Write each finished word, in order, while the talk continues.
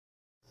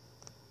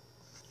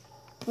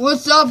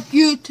What's up,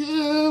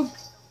 YouTube?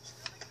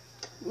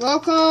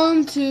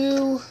 Welcome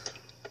to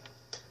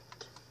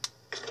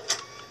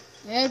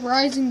Dead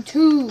Rising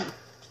 2.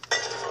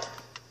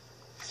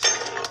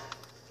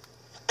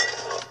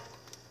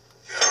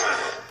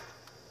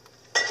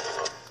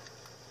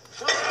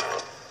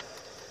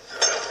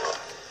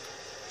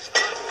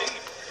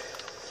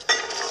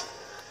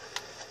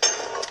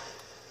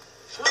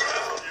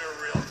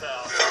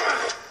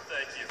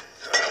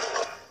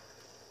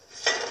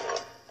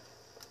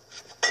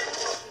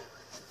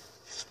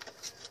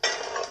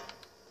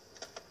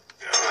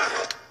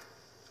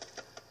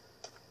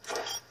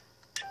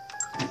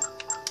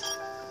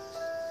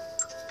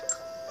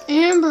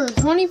 Amber,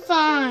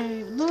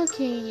 25,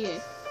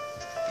 located.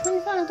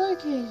 25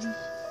 located.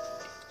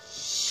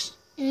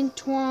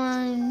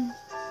 Antoine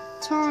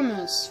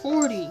Thomas,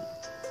 40.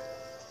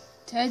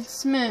 Ted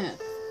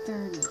Smith,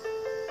 30.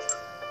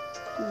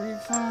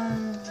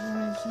 35,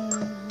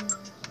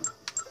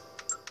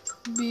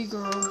 22.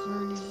 B-Girl,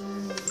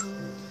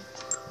 37.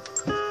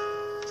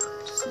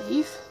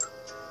 Safe.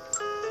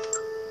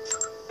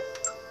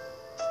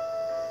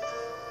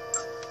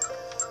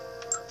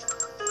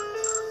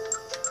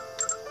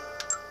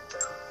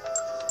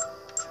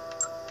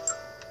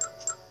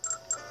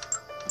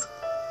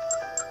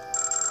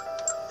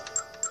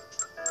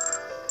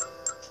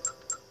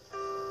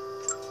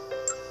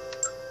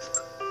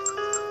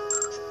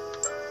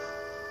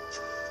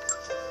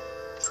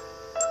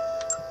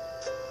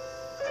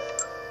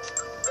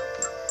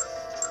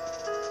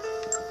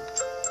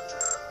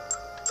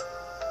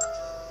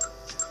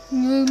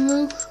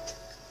 Lulu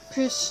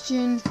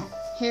Christian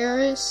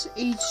Harris,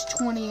 age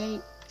 28.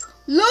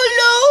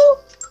 Lulu!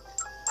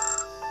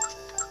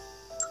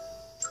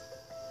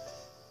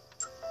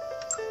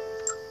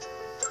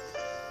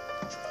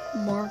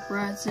 Mark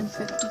Radson,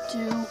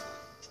 52.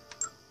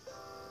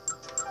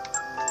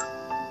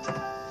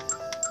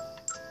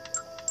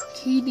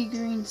 Katie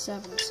Green,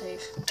 7,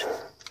 safe.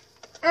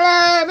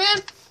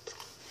 Man!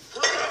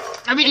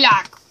 I'll be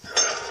like.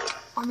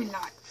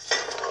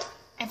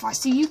 If I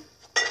see you,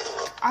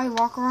 I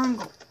walk around and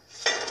go.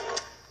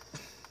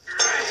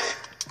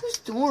 Who's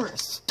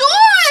Doris?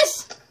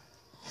 Doris!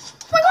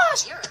 Oh my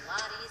gosh! You're a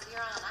lot easier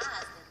on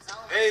eyes than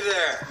Zoe. Hey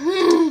there!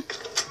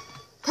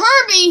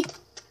 Kirby!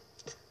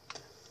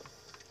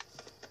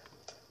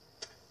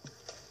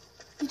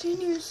 You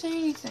didn't even say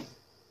anything.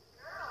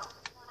 Girls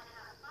want to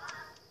have fun.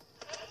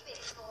 Hey,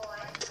 big boy, why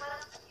don't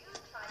you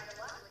try your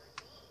luck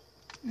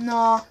with me?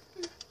 Nah.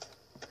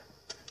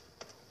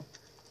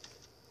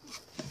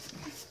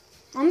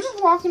 I'm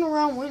just walking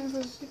around waiting for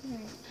the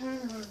timer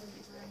to be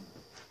ready.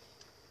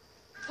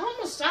 It's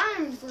almost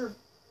time for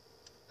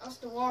us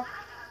to walk.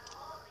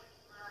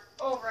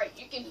 Oh, right,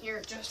 you can hear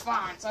it just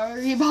fine.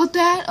 Sorry about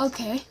that.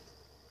 Okay.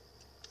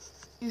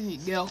 Here you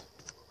go.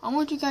 I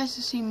want you guys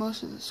to see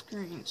most of the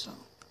screen, so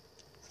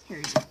here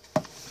you go.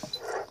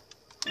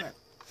 Right.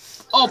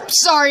 Oh,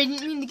 sorry,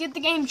 didn't mean to get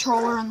the game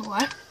controller in the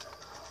way.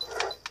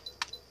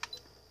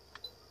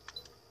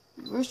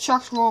 Where's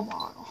Chuck's role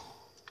model?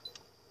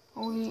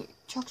 Oh,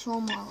 Chuck's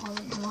role model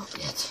hasn't come up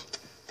yet.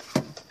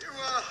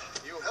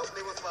 You helped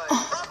me with my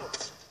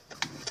problems.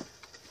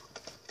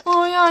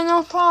 Oh yeah,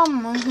 no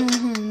problem.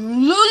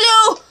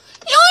 Lulu!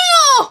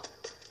 Lulu!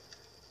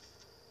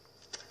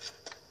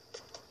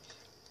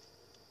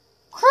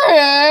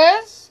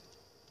 Chris!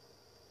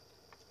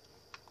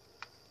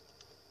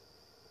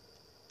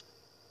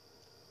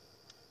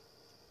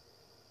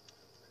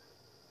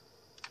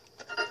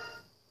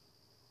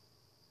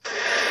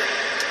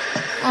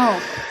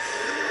 Oh.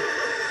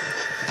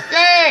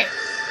 Yay!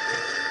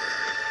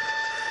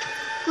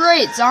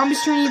 Great,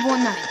 zombies turn evil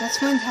at night. That's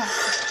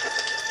fantastic.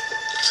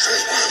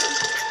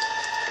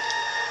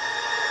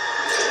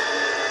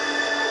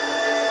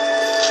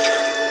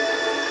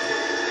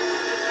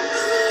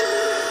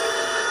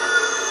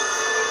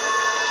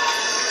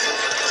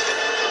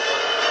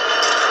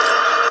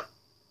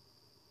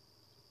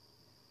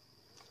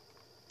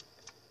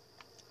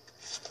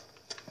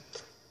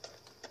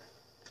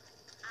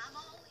 I'm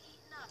all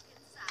eaten up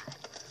inside.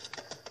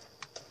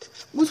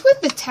 What's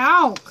with the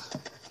towel,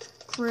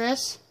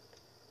 Chris?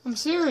 I'm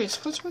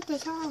serious. What's with the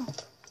towel?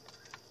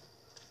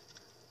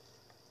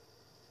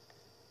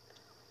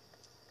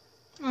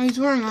 Oh, he's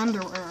wearing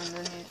underwear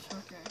underneath.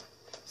 Okay.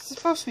 Is this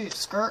supposed to be a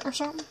skirt or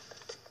something?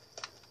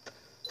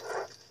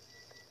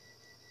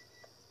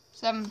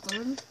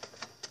 7:30.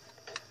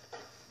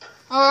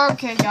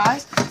 Okay,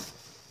 guys.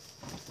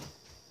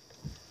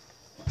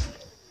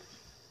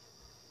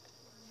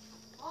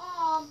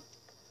 Mom.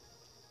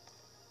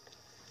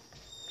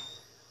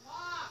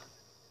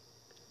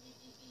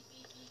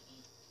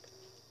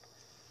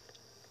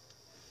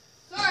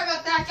 Sorry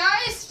about that,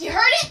 guys. You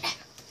heard it? I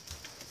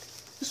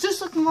was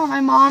just looking for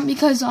my mom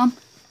because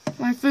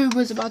my food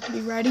was about to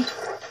be ready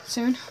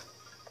soon.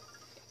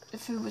 The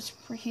food was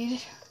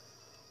preheated.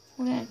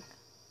 What in?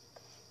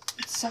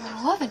 It's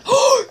 7-Eleven.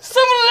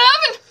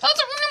 7-Eleven! That's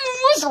a really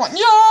restaurant.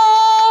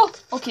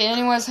 Yo! Okay,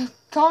 anyways,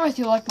 comment if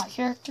you like my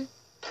character.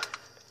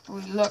 The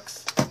way he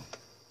looks.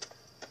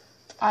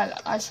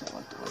 I sure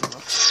like the way he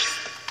looks.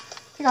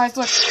 Hey guys,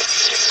 look.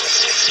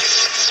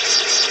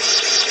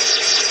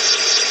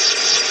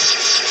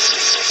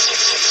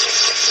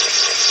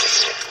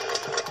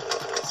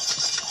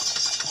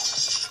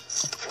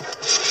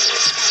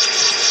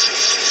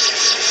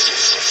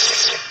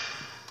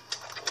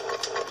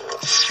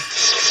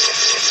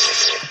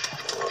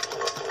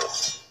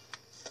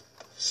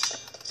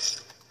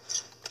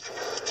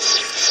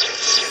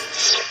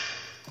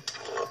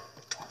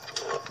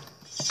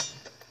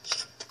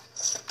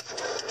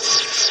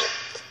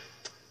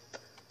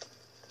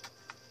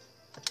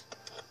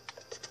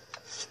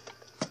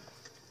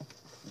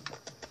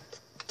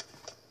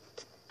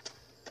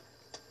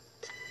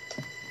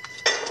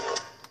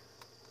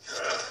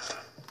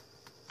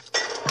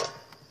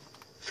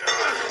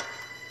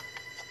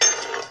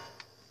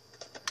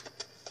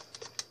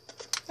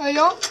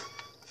 Hello?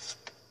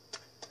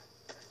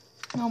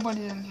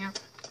 Nobody's in here.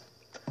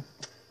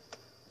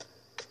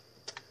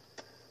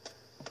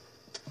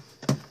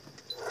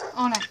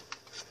 Oh no.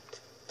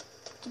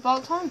 It's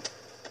about time.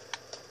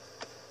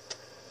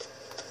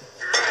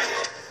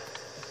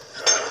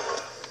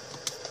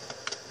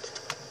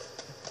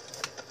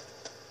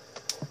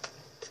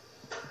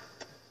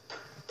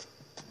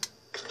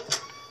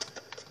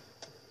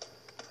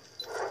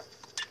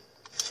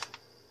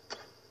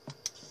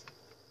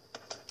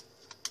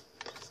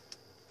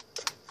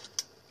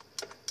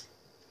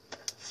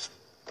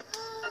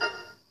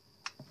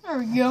 There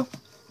we go.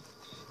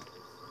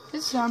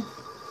 It's done.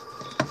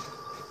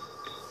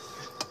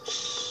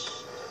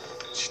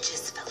 She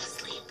just fell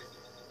asleep.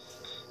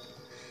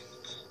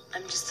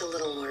 I'm just a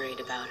little worried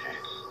about her.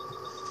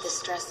 The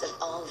stress of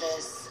all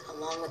this,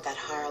 along with that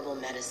horrible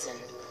medicine.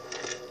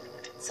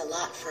 It's a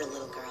lot for a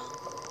little girl.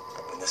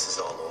 When this is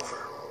all over,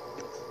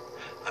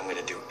 I'm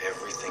gonna do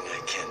everything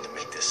I can to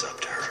make this up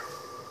to her.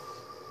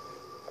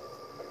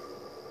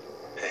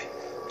 Hey,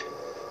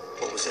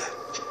 what was that?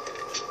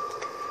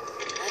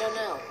 I don't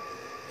know.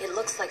 It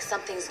looks like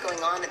something's going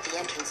on at the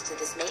entrance to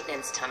this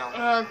maintenance tunnel.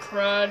 Oh,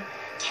 crud.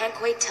 Can't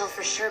quite tell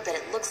for sure, but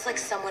it looks like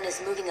someone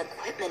is moving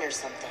equipment or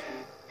something.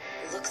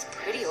 It looks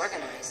pretty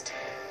organized.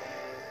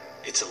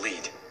 It's a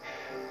lead.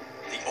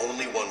 The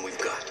only one we've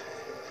got.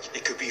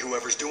 It could be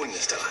whoever's doing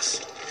this to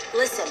us.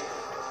 Listen,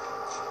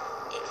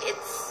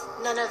 it's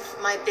none of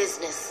my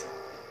business.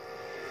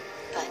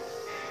 But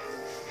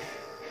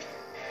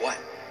What?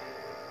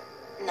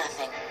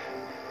 nothing.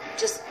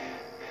 Just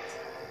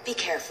be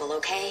careful,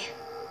 okay?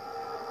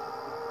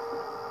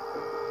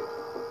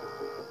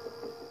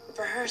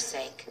 For her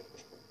sake.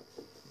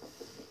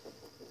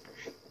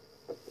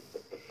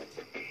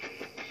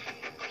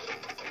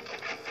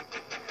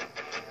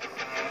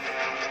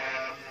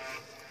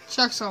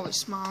 Chuck's always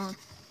smiling.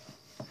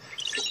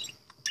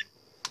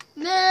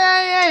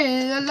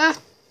 La.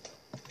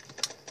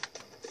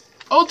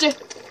 Ulti.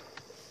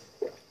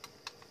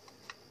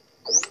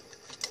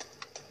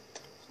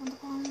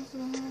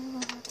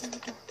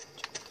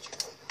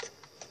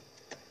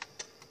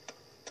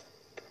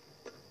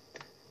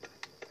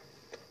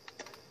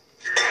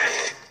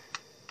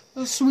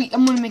 Oh, sweet.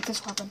 I'm gonna make this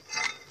happen.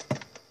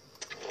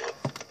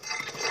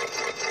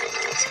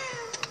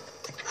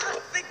 I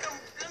think I'm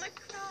gonna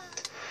cry.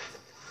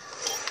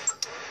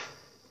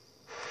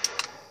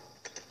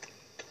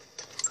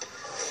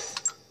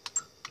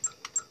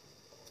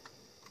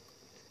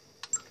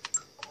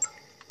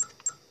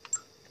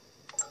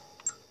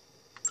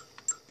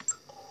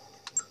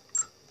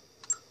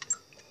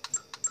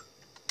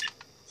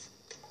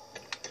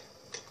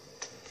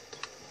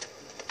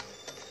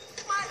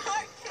 My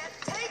heart can't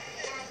take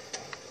this.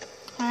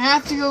 I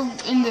have to go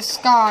in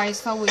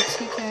disguise, that way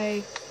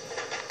TK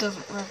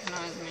doesn't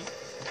recognize me.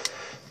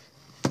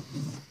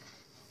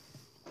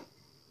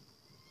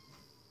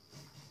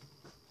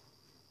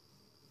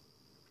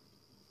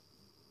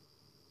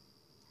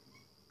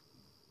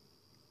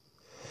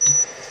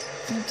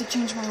 I need to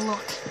change my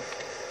look.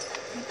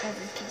 And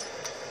everything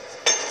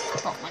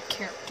about my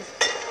character.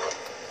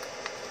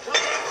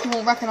 He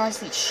won't recognize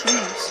these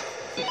shoes.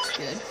 Looks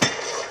good.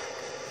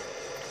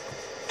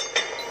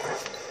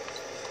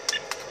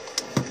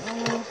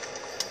 Oh.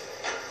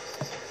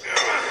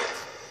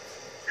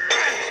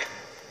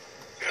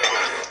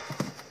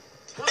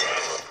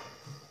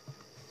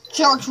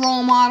 Chuck's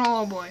role model,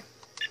 oh boy.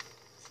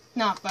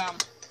 Not them.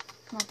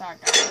 Not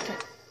that guy. Okay.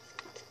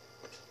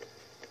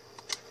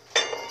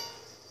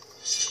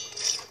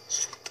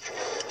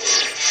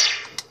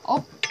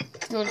 Oh,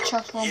 go to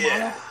Chuck's role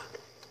model.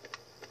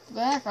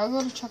 Back, I'll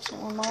go to Chuck's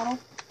role model.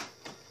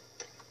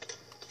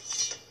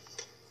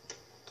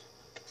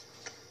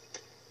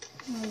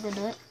 I'm gonna go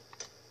do it.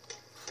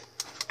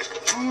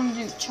 I'm gonna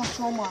do Chuck's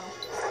role model.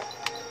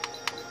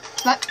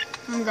 That,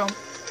 I'm gonna go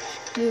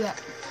do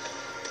that.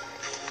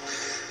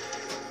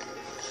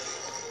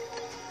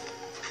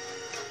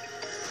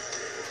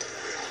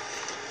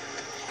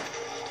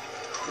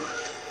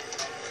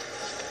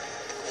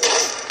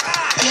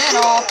 Get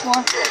off,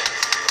 boy.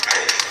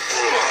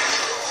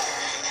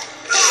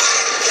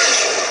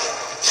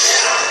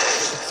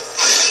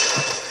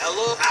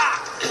 Hello?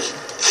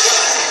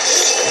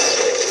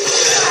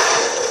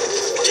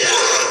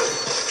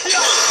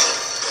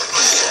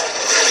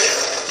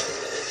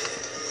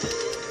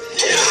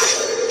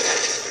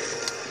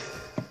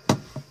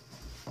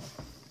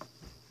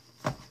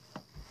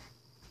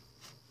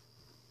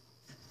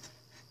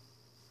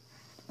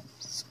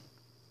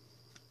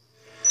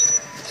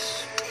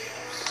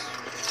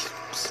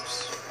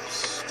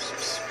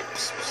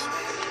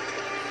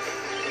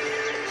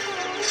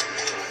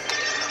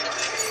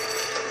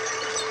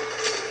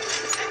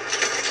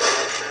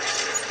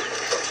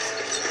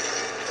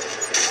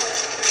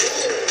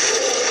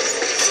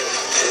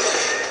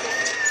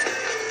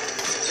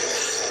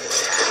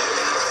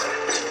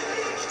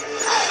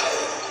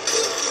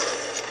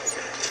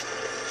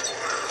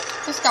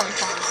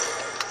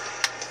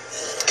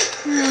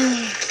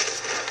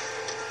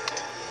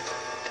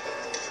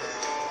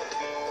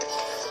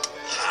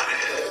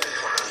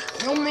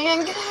 Yo,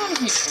 man, get out of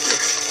here.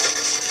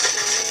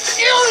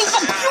 Ew, he's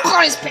gonna puke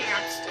on his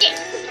pants.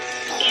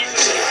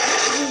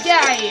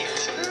 Get out of here.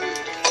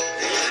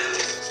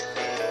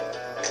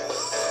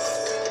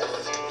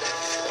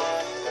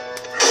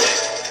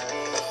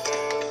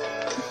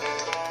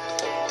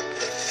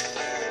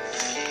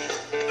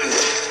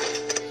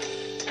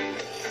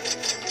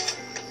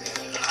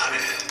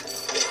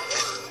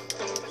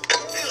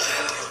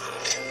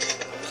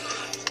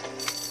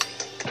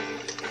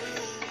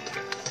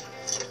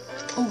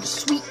 Oh,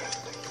 sweet.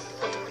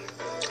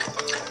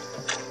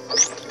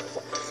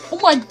 Oh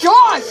my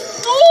god!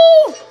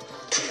 No!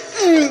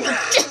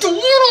 Just a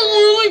little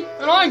Lily!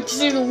 And I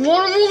just ate a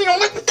lot of Lily. I'm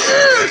like,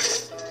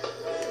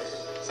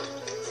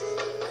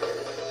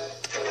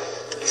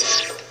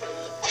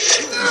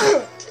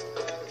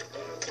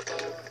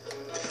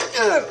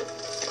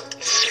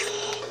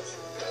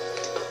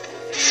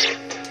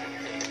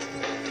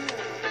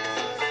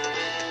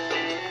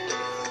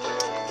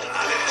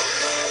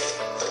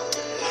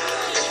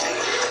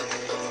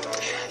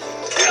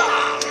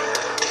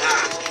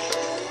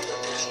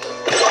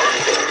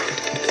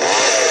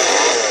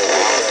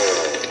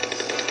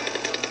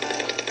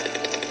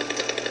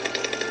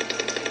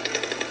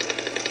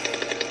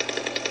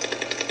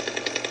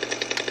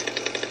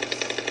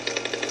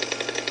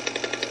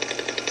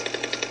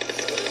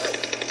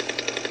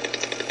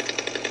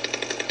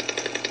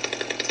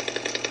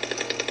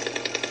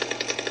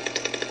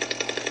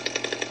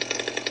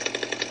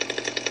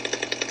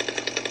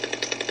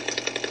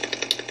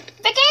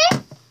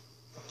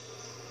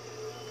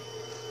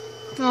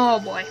 oh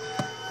boy.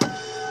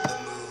 The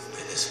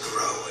movement is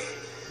growing.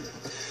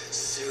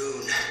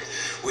 Soon,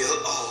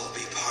 we'll all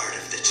be part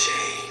of the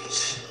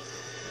change.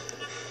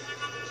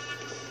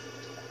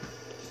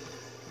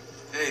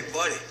 Hey,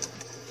 buddy.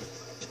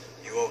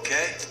 You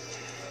okay?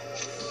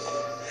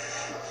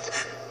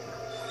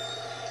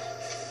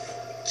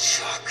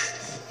 Chuck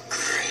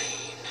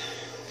Green.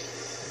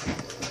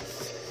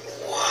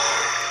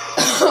 Wow.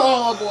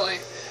 Oh boy.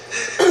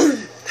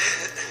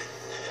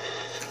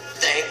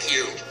 Thank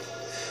you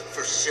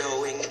for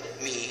showing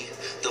me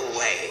the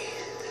way.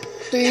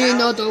 Do you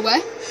know the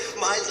way?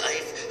 My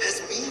life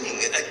has meaning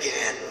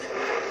again.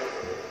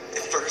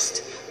 At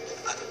first,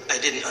 I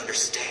didn't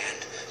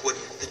understand what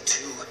the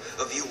two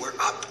of you were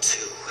up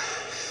to.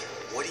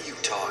 What are you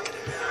talking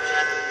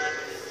about?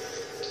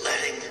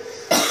 Letting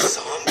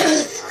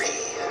zombies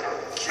free.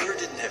 Kira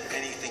didn't have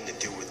anything to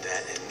do with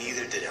that, and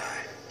neither did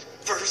I.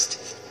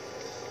 First,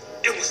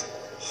 it was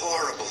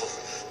horrible.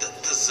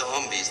 The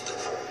zombies,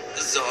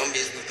 the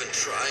zombies we've been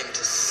trying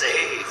to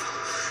save.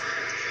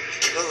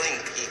 Killing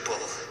people.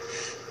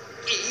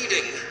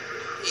 Eating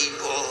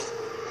people.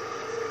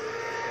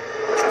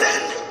 But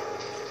then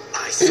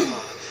I saw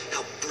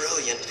how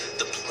brilliant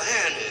the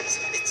plan is.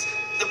 It's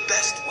the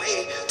best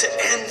way to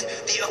end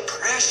the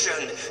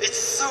oppression. It's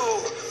so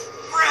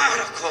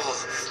radical.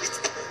 It's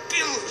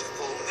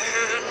beautiful,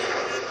 man.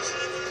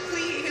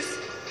 Please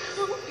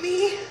help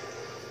me.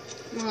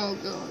 Oh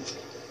god.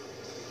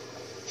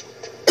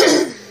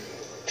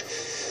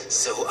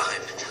 So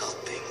I'm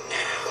helping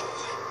now.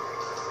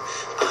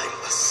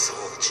 I'm a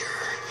soldier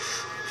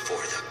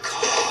for the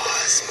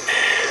cause,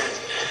 man.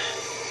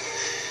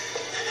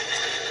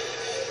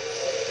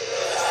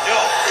 No!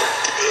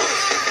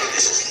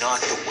 This is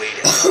not the way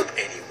to help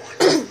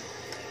anyone.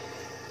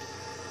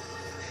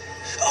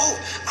 Oh,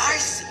 I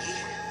see.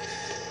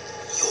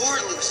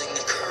 You're losing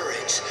the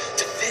courage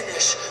to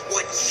finish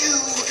what you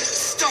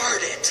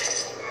started.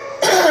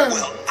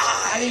 Well,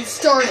 I didn't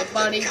start it,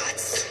 buddy.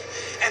 guts,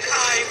 and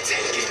I'm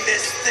taking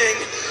this thing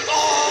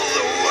all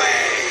the way.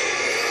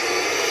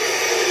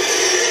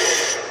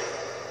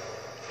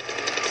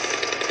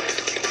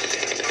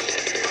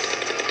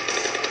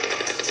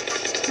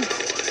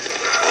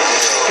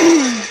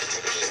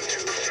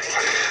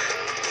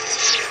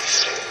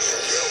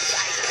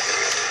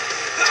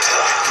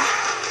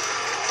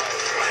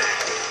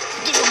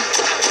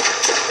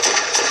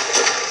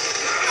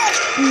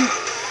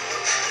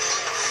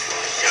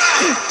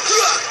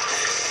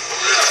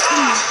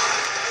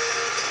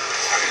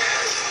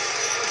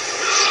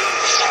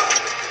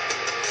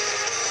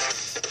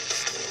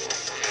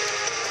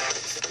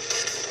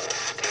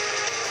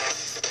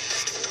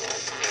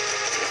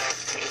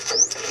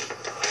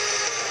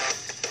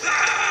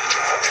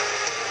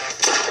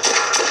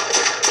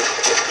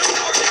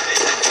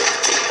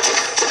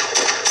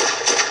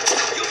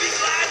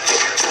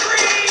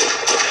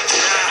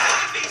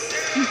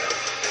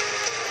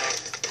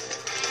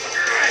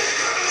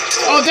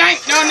 Oh dang!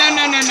 No, no,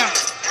 no, no, no.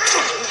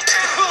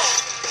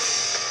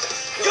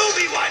 You'll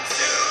be one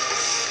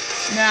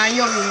soon. Nah,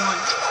 you'll be one.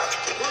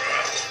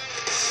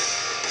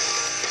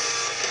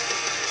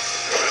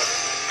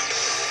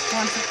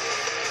 One.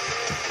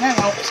 That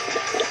helps.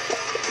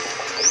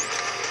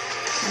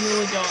 It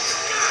really does.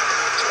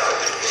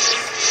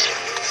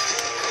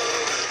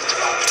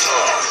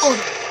 Oh,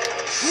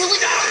 really?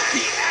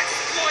 The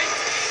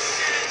exploitation.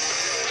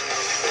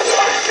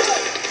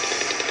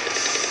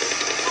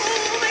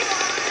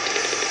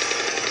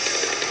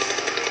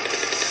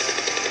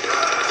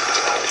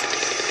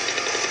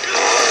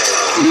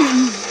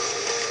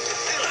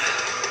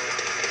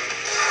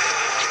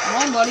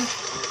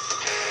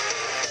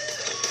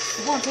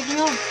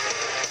 taking on.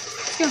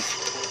 Let's go.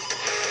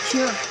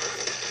 Sure.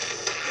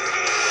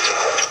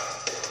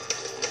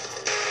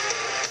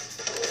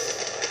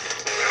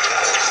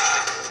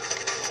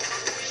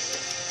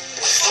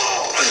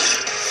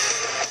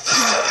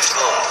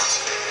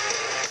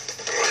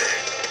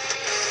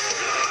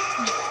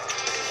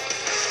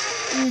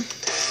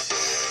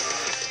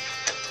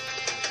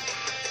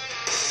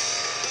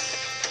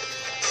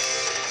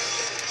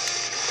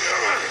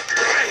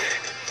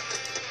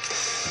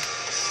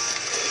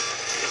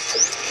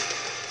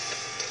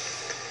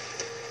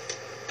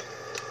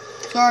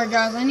 Sorry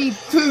guys, I need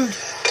food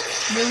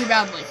really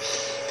badly.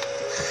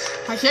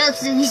 My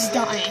character is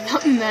dying.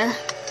 I'm there.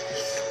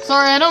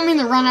 Sorry, I don't mean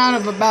to run out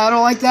of a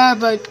battle like that,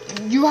 but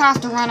you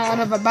have to run out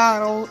of a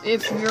battle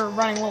if you're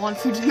running low on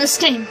food in this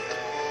game.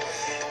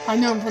 I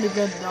know I'm pretty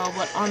good though,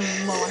 but I'm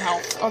low on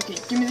health. Okay,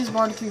 give me this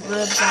barbecue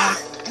ribs.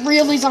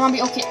 Really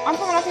zombie? Okay, I'm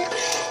coming up here.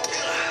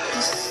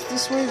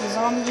 This way the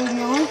zombie leads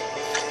me on.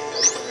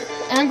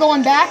 And I'm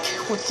going back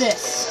with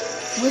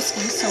this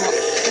whiskey, so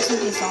just in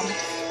case I'm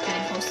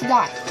getting close to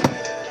die.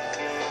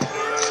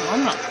 So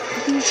I'm not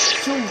looking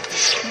kill with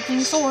this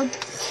freaking sword.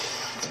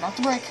 It's about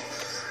to break.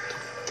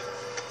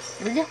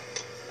 Here we go.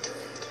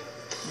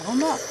 I'm going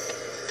back.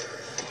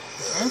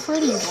 I'm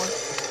afraid of you, boy.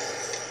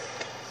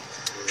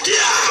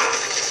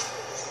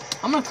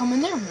 I'm gonna come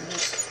in there and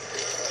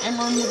just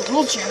hammer him with a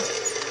wheelchair.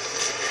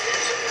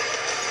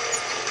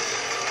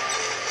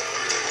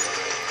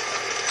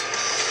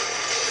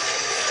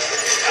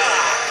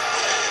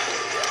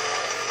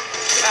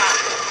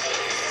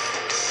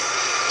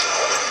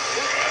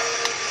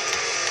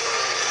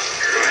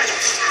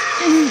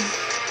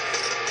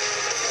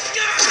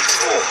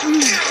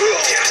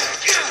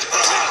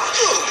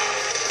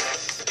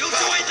 You'll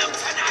join them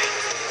tonight.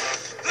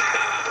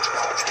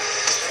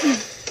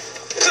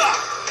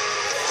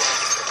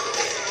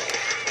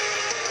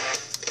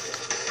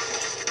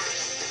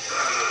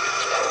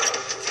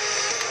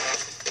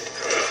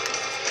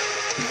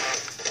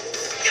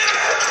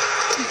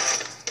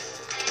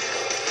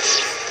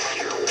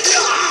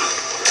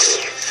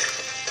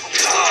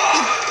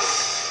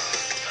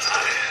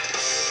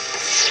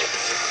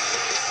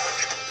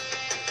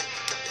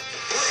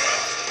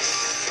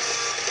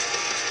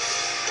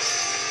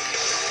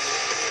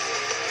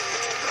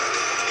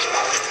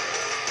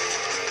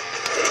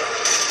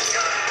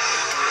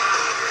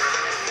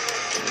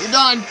 You're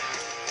done.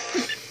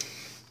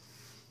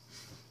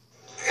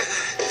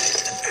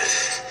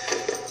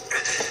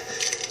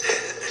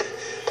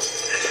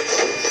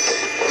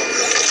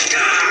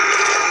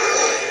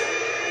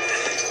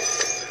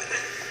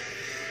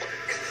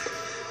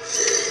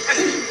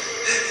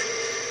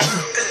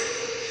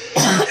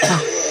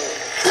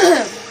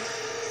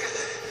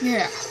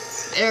 Yeah,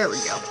 there we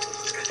go.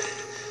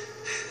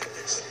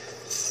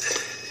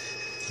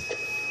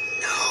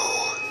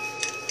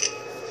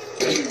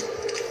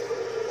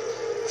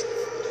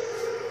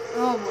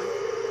 Oh boy.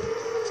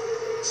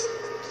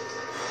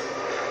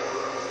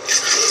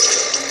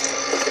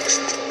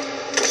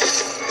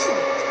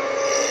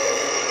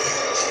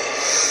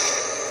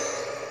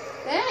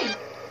 Dang.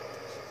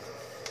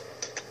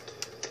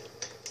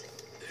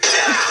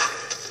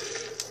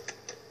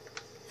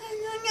 I'm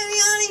getting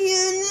out of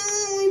here.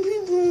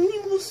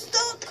 People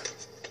stuck.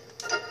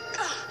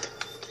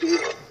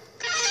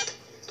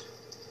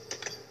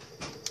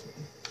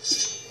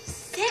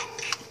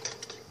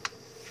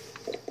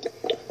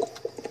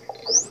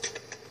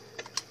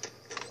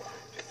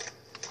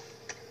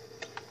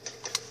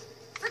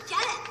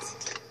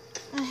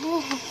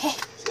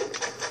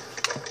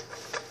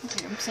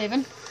 Okay, I'm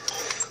saving.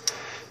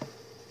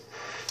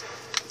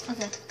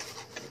 Okay.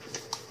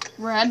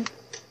 Red.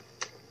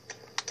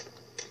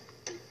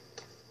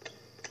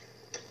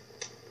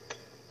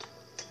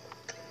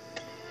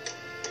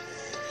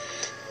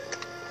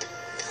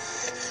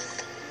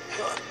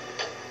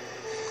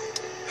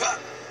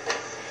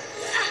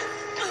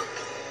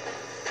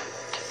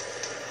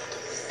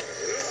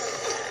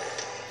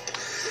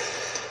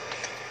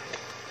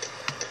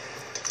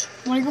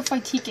 When I go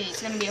fight TK,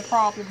 it's gonna be a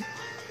problem.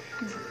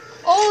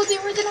 Oh, the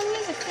original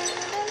music.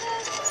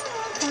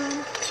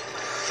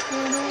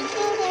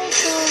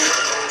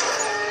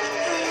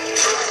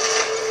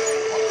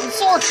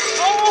 Sword.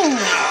 Oh.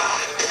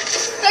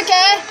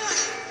 Okay.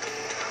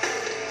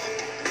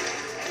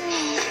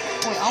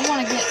 Wait, I want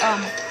to get a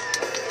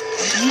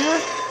beer.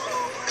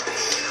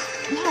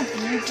 Not a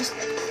beer, just a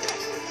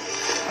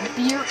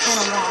beer and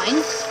a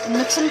wine. And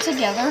mix them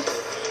together.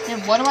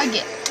 And what do I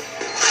get?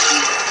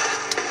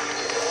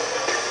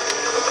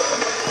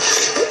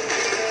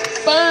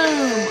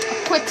 Boom!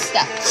 A quick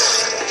step.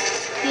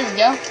 Here we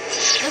go.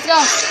 Let's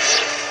go.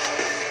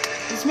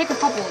 Let's make a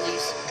couple of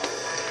these.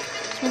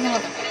 Let's make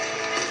another.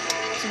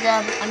 So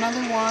grab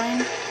another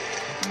wine,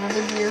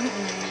 another beer, and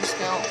then we just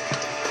go.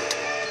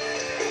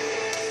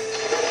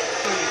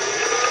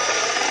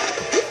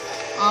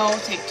 I'll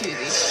take 2 of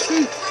these.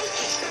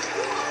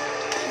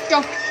 Let's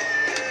go.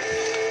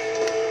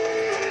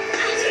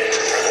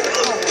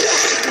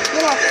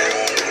 Get off.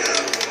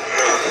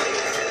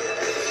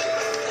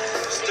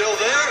 Still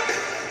there?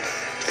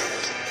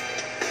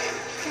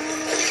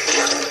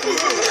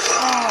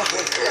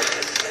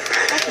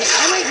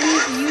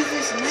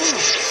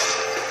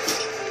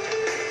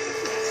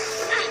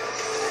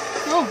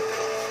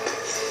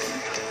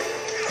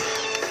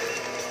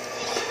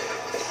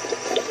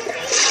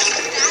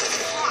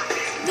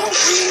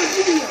 in the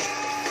video.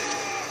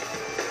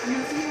 I'm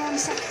gonna video in a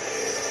second.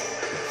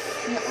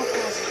 Yeah, I'll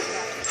pause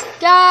it.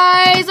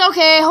 Guys,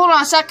 okay, hold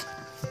on a sec.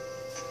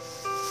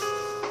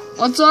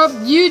 What's up,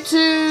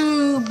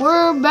 YouTube?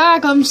 We're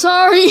back. I'm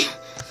sorry.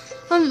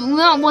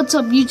 Not what's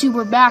up, YouTube.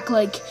 We're back.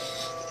 Like,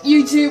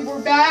 YouTube,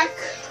 we're back.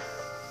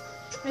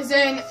 As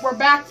in, we're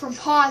back from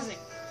pausing.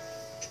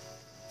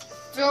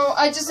 So,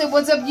 I just said,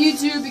 what's up,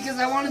 YouTube, because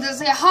I wanted to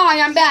say,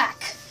 hi, I'm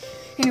back.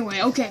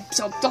 Anyway, okay,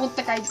 so don't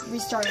think I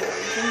restarted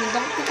anything.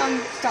 Don't think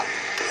I'm stuck.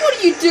 What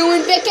are you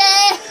doing, Vicky?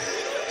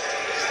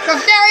 The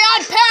very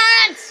odd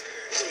parents!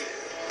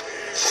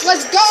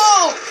 Let's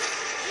go!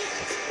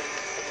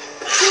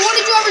 See, what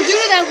did you ever do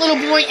to that little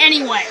boy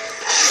anyway?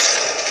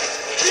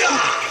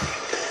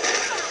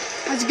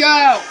 Let's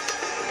go.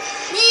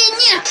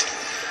 Yeah.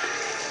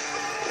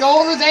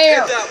 Go over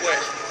there. Head that way.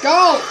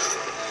 Go.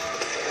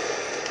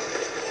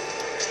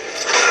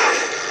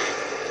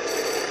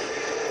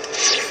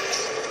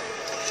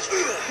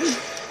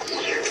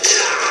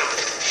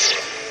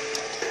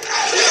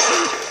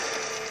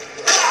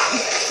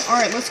 All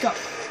right, let's go.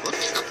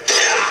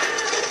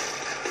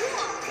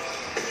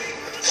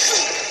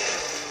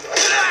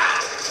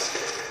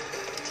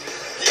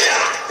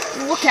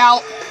 Look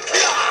out.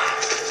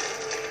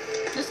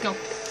 Let's go.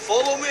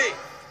 Follow me.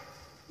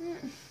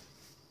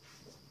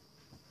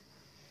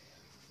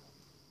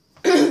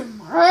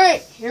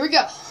 Alright, here we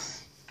go.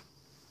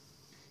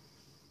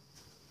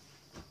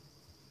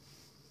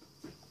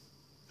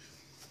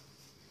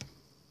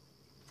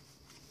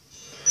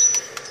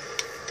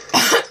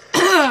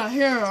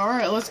 Here,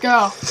 alright, let's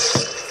go.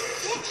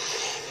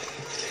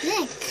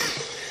 Nick.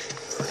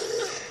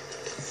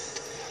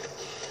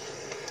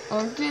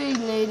 Okay,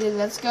 lady,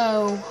 let's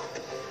go.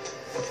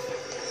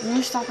 I'm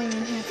only stopping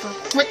in here for a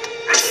quick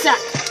sec.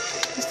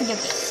 Just to get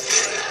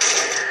this.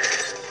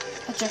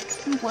 Gotcha.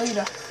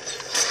 Later.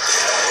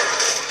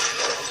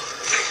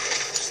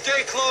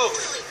 Stay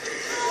close.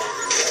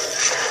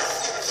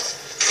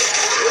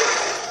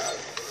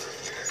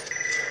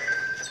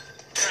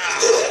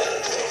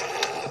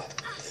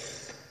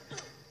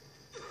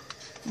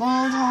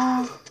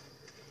 Molotov.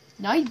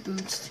 Night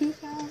boots,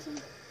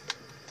 2,000.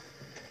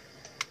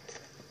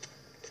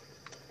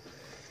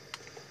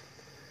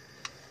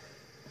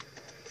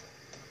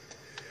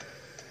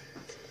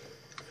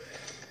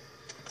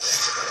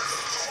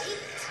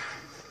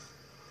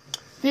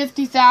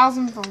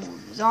 $50,000 for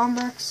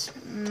Zombrex.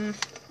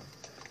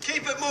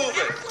 Keep it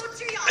moving.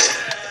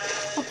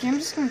 Okay, I'm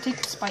just gonna take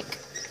the spike.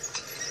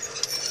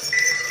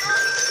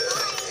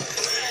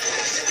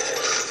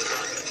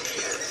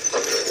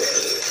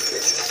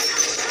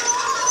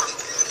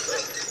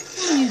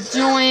 What are you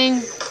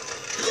doing?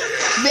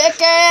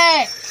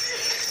 Vicky!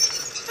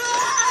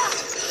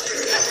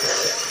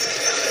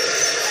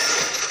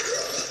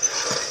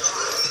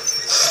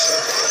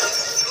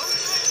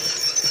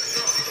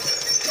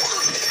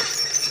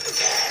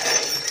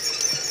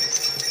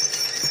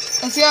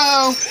 Let's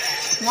go.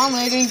 Come on,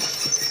 lady.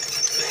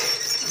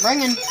 I'm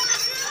ringing.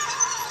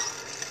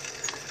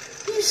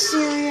 Are you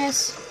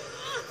serious?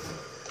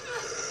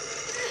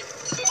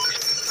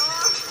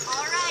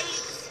 All right.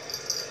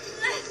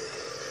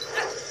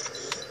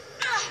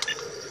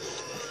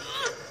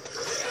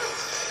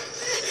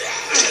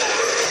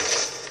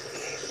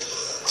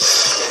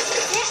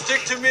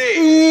 Stick to me.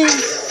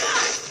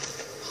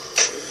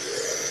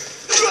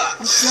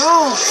 Let's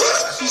go.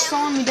 She's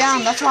slowing me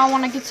down. That's why I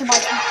want to get to the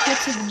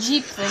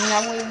Jeep thing.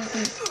 That way we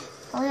can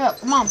hurry up.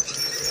 Come on.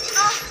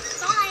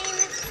 Fine.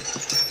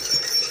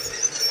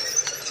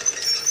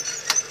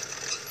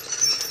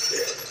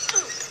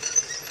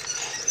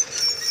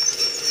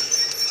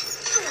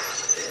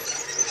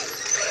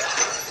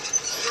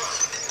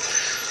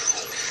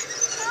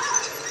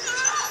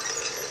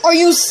 Are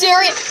you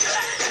serious?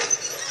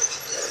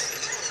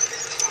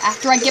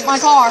 After I get my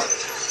car.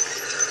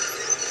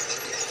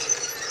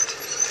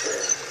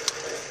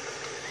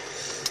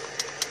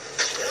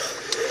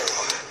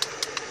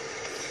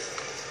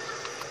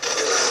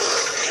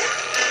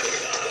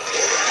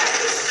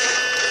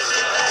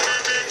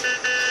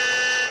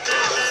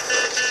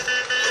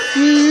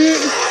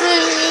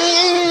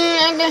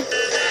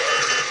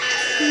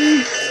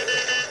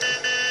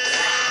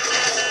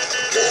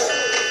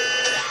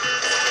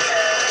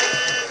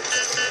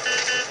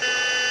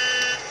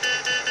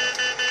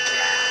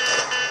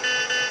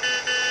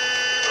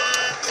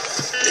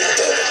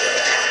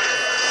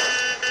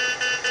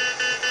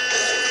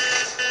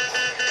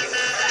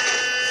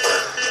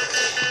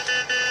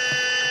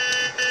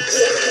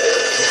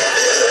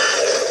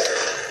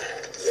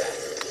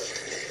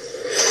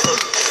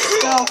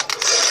 Go.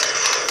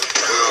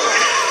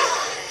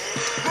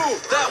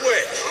 Move that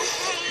way.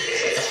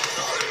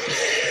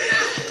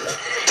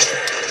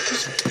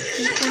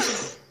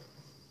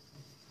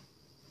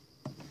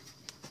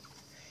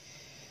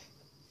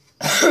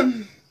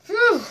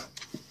 Phew.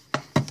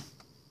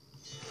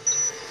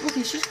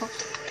 Okay, she's close.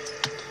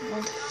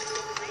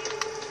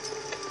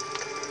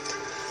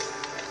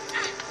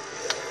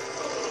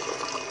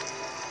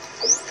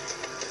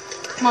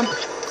 Come on.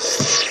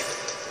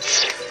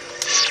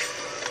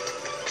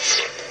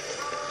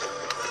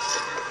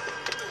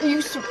 I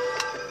used to.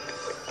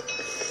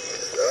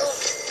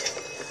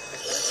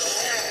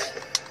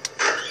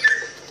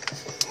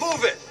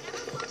 Move it!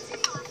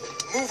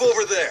 Move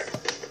over there.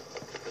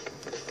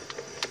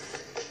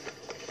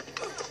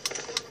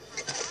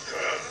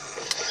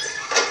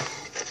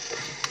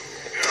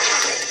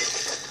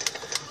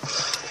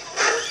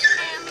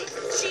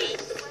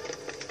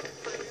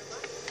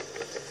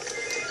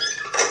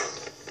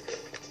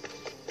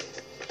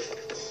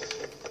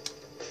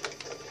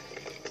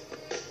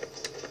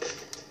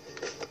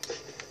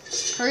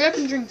 Hurry up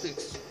and drink,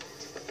 please.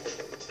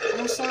 I'm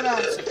gonna slow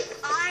down soon.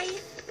 I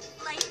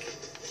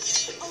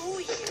owe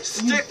you.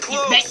 Stick You bet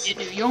close. you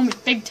do. You owe me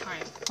big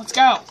time. Let's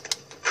go.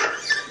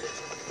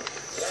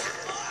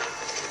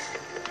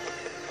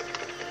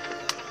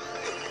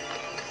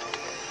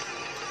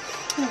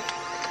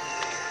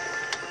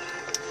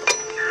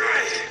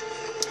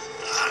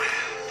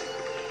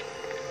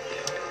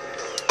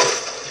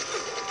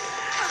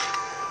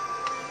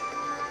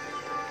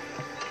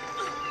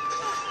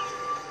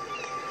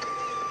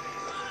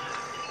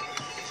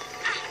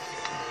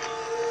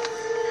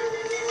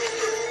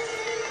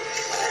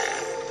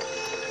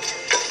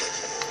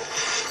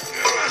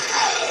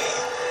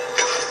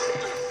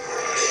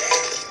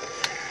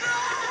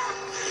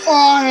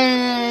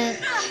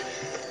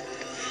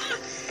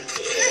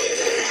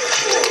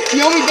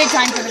 You owe me big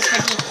time for this,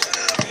 Vicky.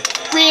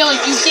 Really,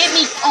 you get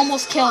me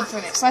almost killed for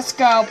this. Let's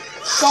go.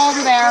 Go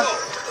over there.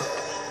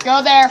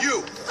 Go there.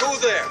 You, go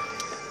there.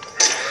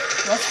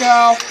 Let's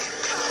go.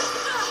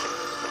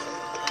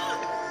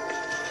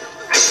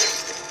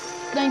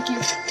 Thank you.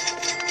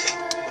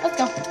 Let's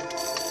go.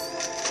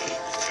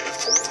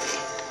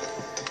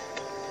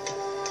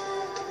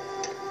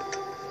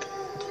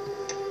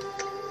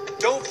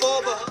 Don't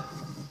fall behind.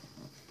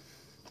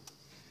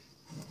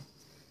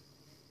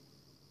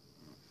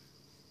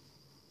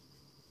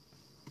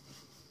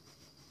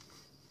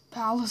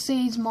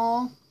 Palisades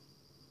Mall.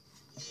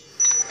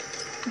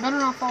 Better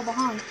not fall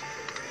behind.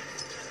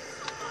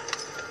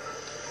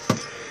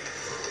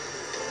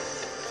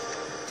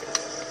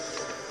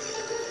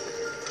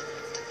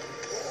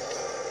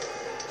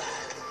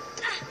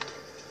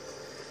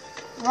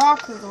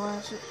 Rocker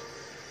glasses.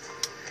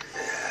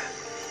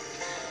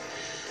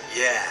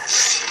 Yeah.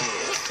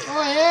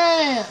 Oh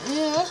yeah,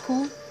 yeah, that's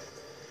cool.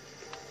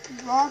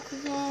 Rocker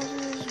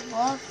glasses,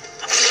 rock.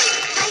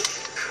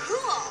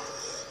 Cool.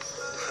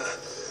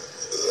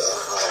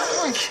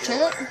 Nice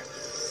tip.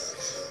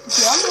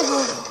 Okay, I'm gonna go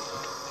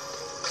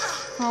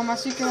find my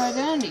secret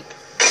identity.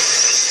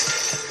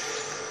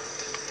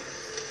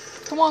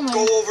 Come on, Go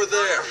lady. over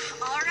there.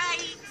 All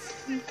right.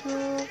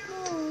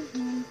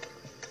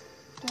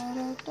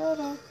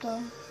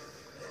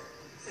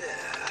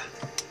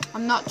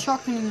 I'm not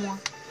Chuck anymore.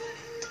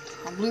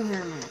 I'm Blue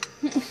Hair Man.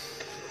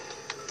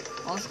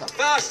 Well, let's go.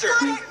 Faster.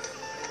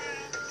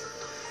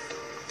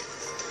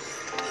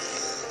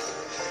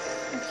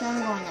 Okay, I'm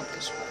going up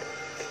this way.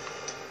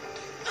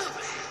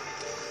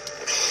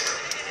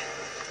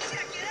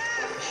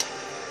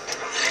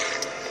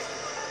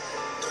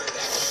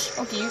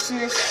 Okay, you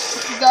serious?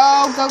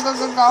 Go, go, go,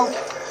 go, go.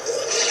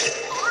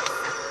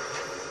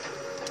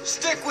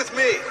 Stick with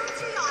me.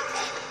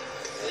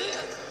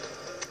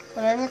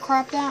 Whatever the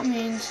crap that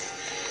means.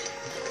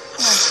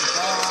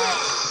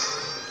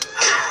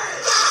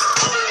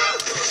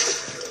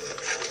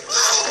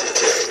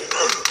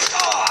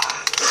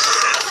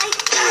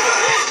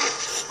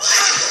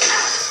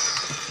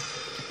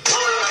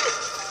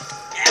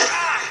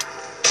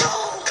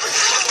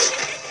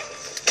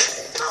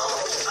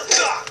 Oh my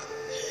god.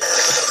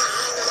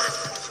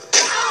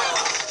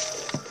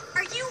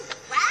 Are you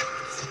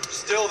whacked?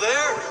 Still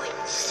there?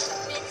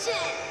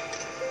 Bitchin'.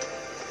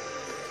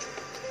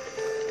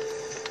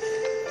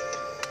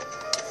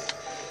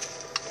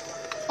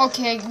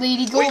 Okay,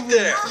 lady, go Wait over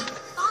there.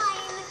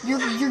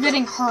 Fine. You're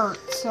getting hurt,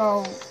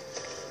 so.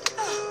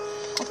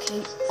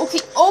 Okay,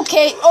 okay,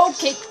 okay,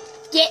 okay.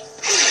 Get.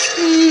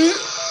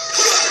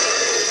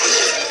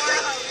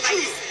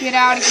 Get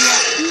out of here.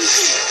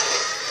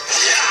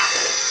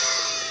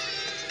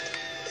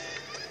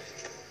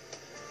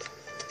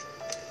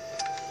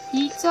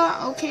 Pizza?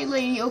 Okay,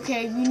 lady,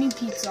 okay. We need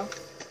pizza.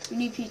 We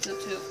need pizza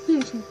too. We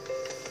need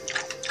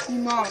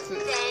more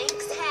food.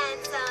 Thanks,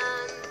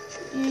 handsome.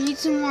 You need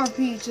some more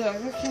pizza.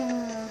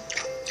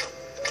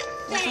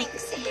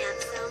 Thanks,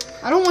 handsome.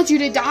 I don't want you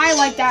to die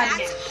like that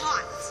again. That's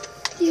hot.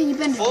 Yeah, you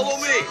been. Follow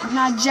me. I'm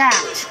not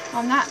jacked.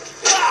 I'm not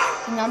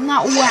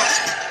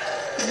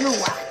whacked. You're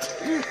whacked.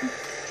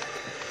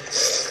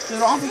 So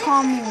don't have to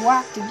call me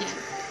whacked again.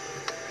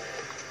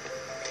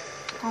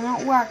 I'm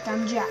not whacked.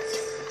 I'm jacked.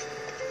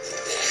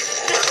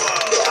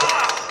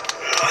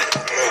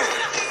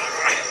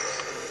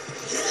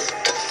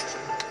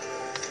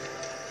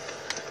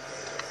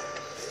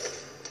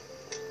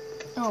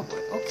 Oh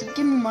boy. Okay,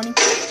 give me money.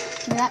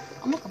 Give me that.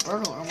 I'm like a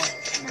burglar. Or what?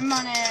 Give me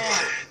money.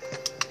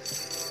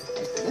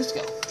 Let's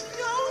go.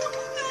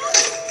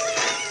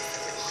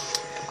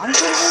 I'm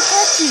trying to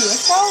protect you.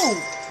 Let's go.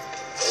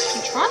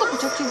 I'm trying to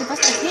protect you the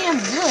best I can.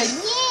 Good.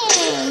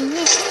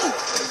 Yay!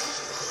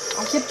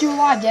 I kept you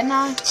alive, didn't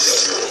I?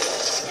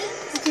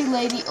 Okay,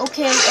 lady.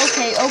 Okay.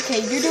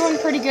 You're doing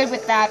pretty good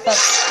with that, but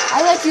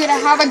I'd like you to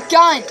have a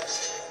gun.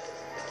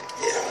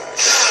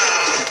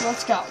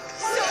 Let's go.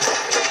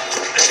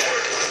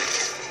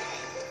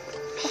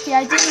 Okay,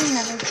 I didn't mean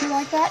to hurt you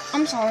like that.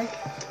 I'm sorry.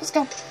 Let's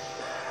go.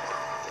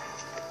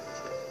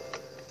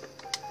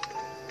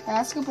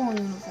 Basketball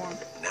uniform.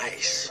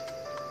 Nice.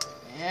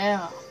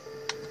 Yeah.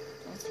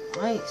 That's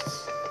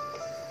nice.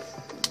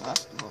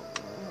 Basketball.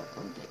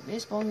 Okay,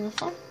 baseball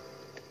uniform.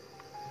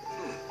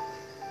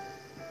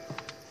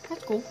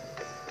 That's cool.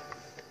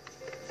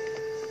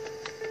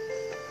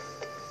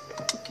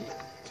 Okay.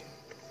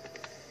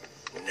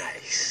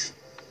 Nice.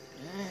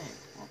 Dang.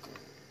 Okay.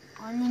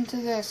 I'm into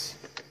this.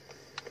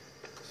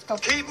 Let's go.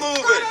 Keep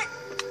moving.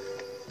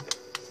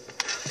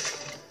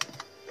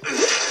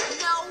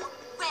 No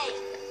way.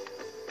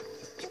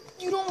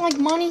 You don't like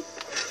money?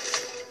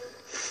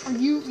 Or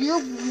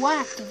you're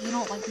whacked if you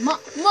don't like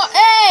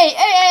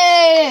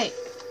hey!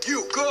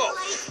 You go.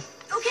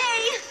 Like,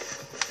 okay.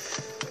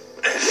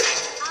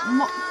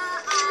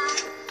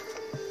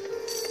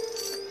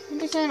 I'm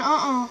just saying,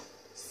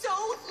 So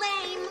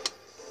lame.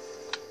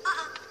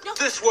 No.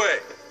 This way.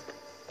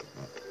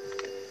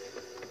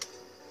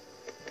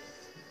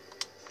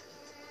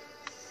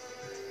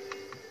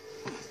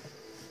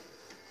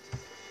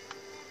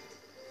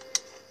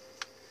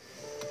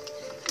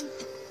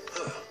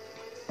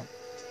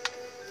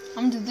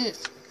 I'm to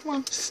this. Come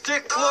on.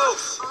 Stick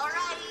close. All right.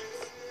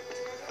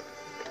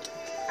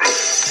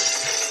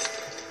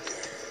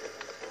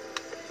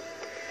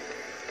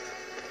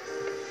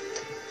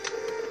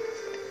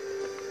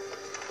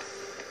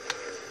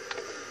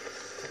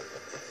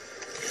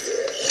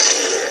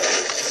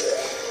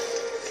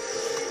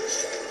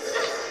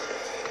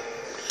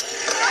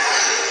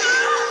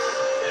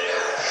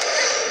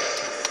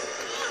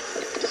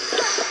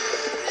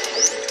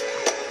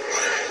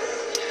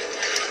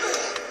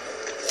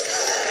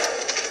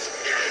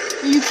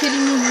 Are you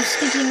kidding me, you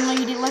stinking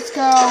lady? Let's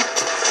go.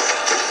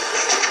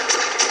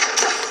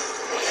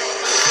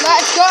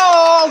 Let's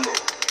go!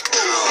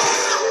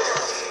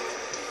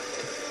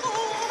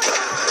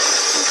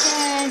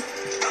 Okay.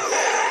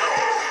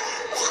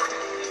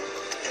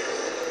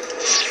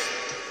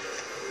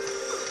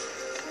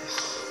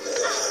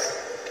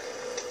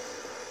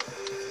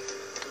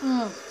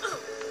 Oh.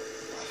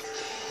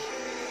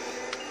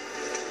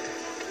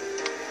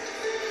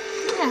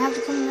 I have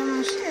to come down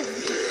my stairs.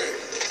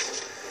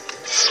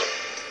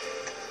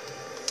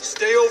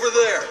 Stay over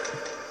there.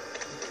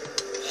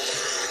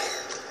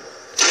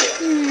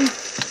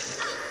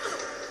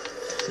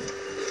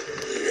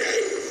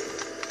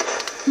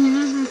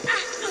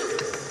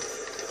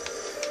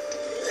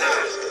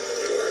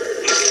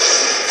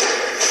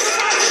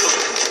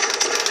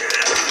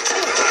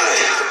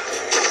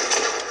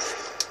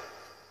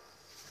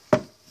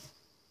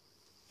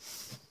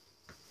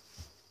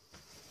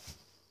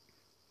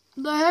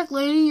 The heck,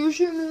 lady? You're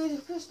shooting me with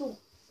a pistol.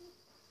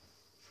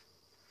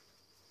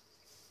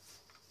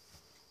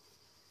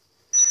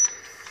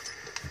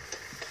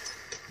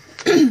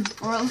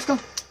 Alright, let's go.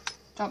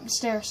 Jump the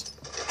stairs.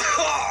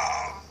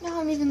 Now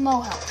I'm even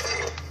low health.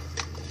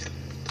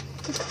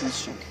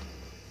 Let's drink.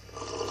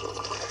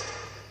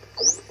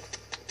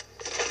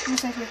 I'm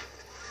safe here.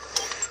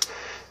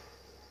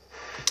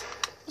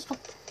 Let's go.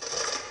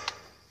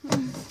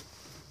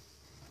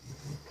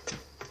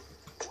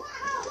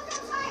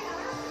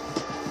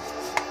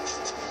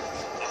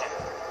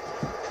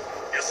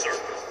 Yes, sir.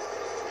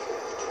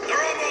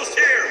 They're almost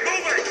here.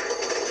 Moving.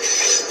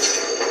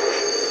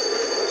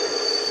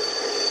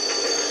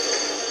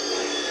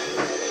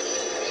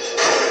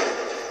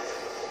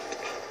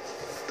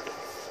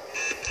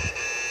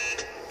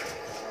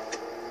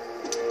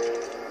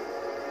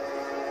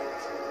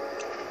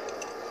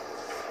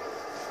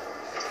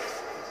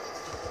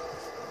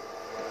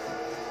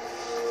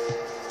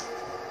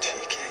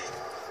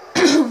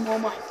 Oh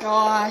my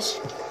gosh.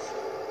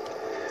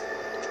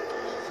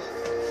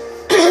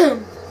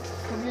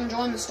 Hope you're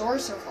enjoying the story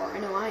so far. I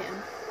know I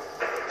am.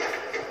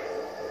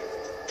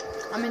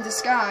 I'm in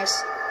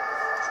disguise.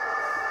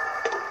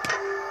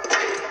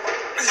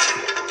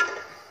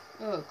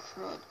 Oh,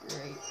 crud.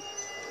 Great.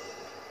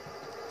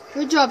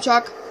 Good job,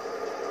 Chuck.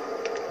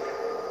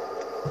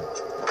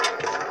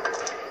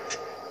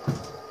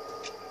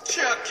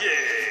 Chucky!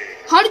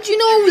 How did you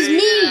know it was You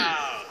made it me? out.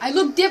 I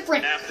look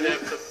different. After that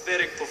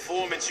pathetic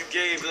performance you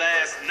gave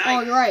last night, Oh,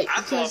 you're right,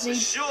 I because thought they for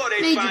sure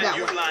they'd made you find that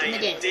you way in the lying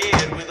game.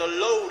 dead with a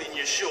load in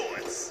your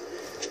shorts.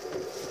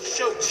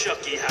 Show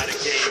Chucky how the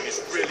game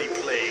is really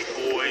played,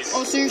 boys.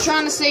 Oh, so you're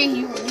trying to say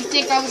you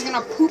think I was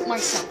gonna poop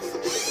myself?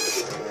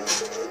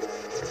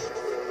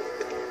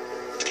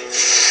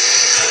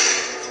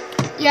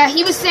 Yeah,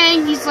 he was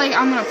saying he's like,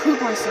 I'm gonna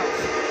poop myself.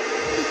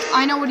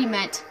 I know what he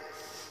meant.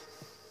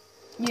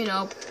 You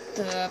know,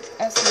 the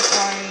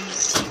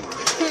S-H-I-T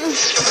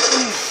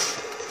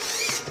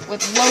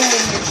with low in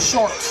your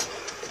shorts.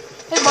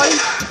 Hey, buddy.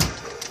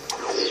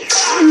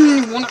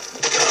 Wanna...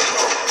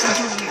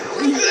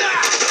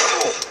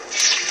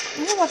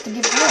 I'm gonna have to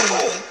give you a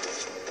weapon.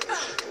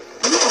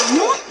 You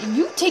know what?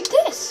 You take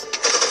this.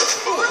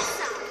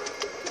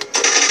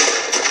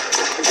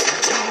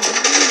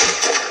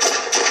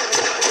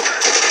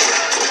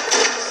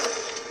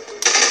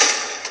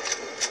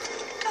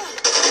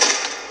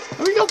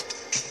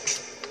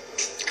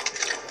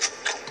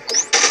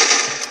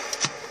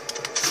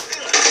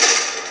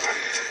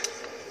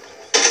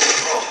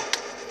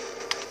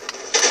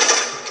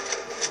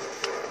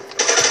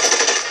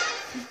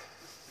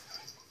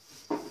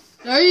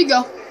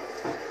 go.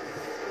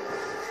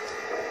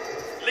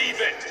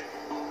 Leave it.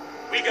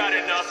 We got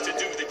enough to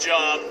do the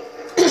job.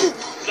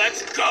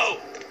 Let's go.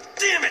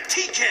 Damn it,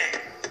 TK!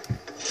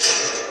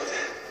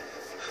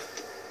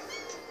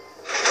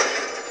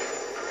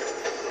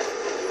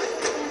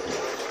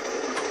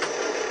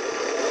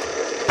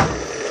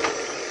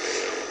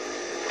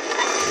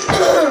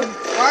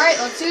 Alright,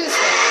 let's do this.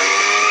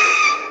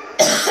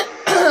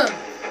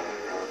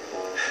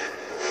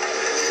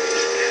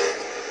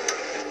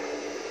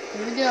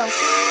 Here we go.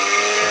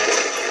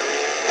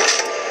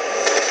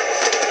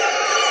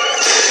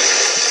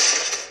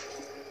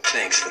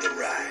 Thanks for the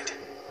ride.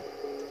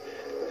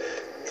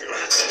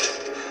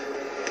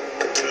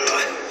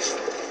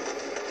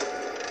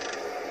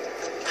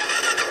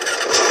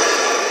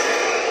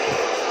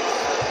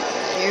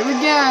 Here we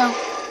go.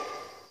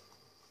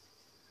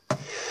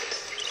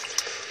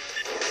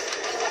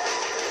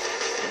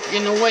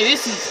 Getting away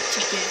this easy,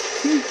 TK.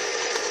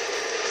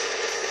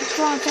 What's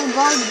wrong with that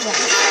garbage out?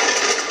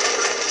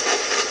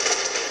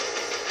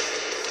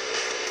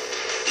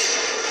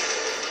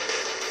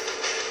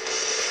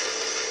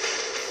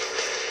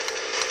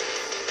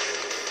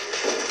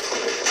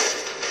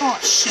 Oh,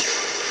 shit.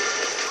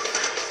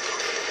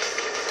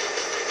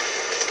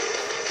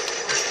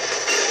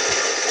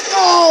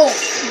 Oh!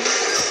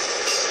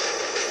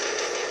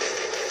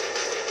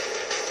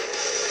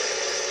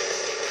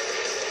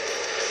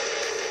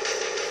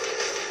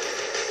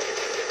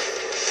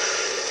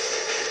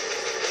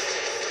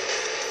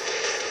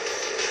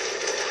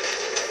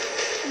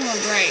 Oh,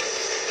 great.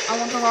 I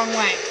went the wrong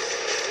way.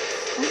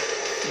 Oh,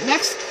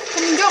 next,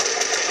 come and go.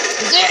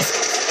 This.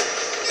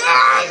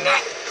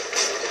 Ah,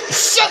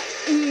 shit.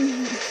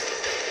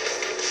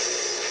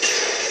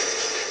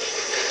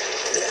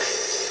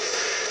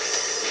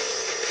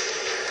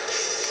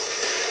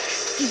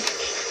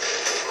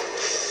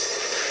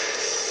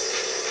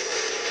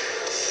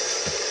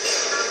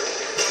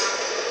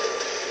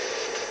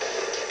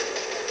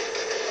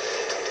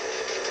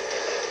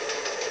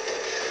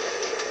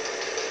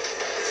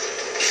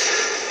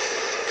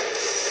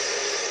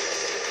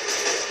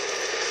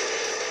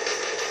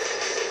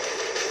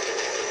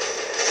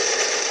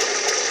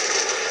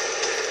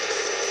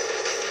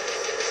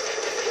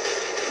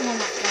 Oh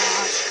my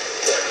gosh.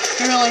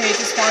 I really hate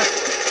this part.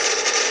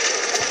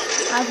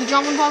 I have to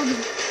jump on top of the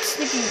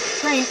sticky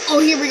train. Oh,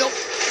 here we go.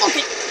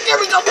 Okay, here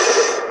we go.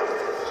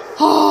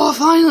 Oh,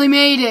 finally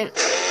made it.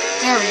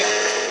 There we go.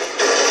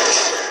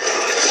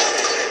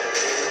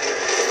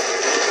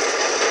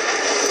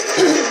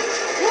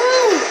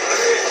 Woo!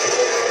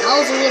 That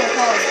was a little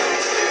hard, though.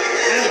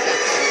 I hate that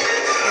part.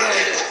 I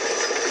really do.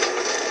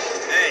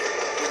 Hey,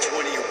 which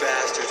one of you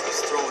bastards was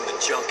throwing the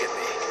junk at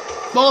me?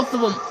 Both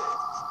of them.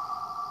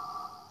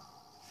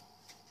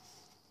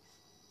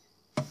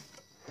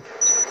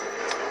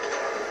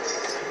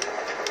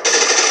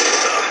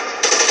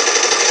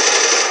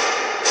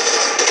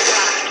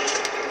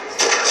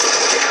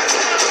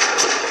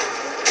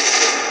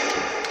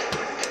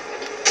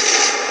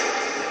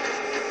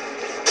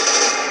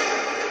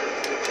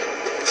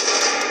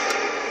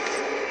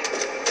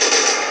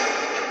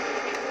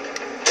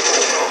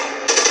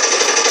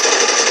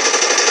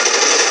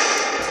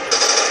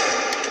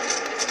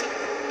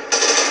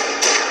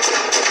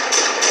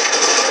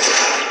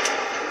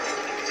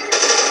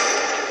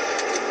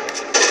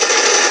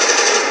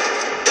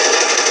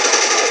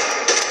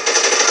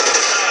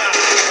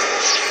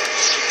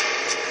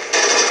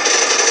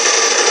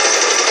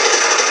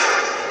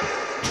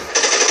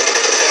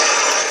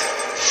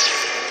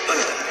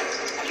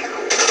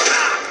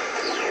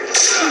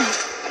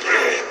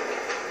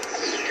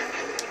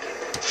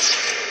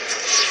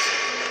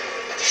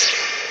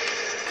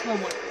 Oh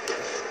boy.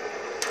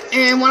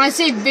 And when I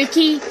say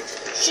Vicky,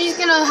 she's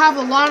gonna have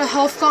a lot of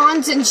health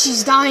cons and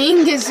she's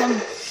dying because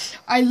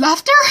I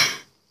left her.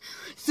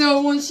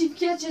 So when she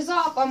catches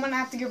up, I'm gonna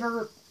have to give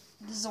her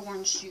this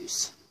orange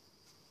juice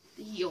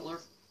to heal her.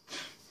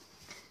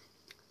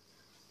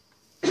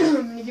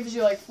 And it gives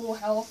you like full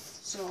health,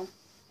 so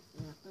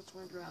yeah, that's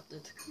why I grabbed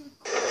it.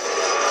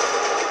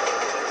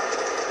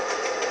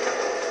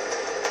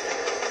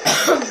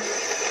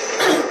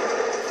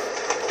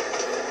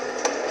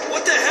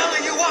 What the hell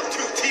are you up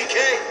to, TK?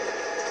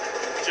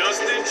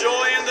 Just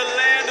enjoying the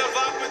land of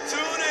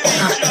opportunity,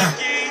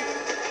 Chucky.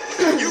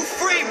 You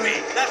framed me.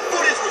 That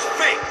footage was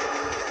fake.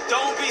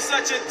 Don't be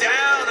such a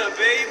downer,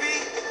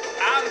 baby.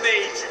 I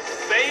made you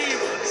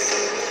famous.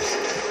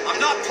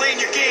 I'm not playing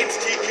your games,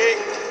 TK.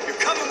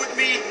 You're coming with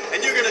me,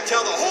 and you're gonna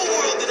tell the whole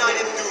world that I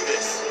didn't do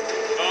this.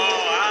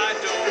 Oh, I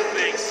don't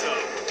think so.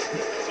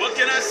 What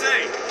can I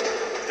say?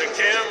 The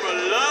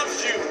camera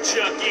loves you,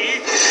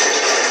 Chucky.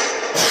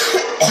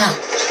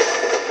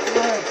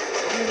 Alright,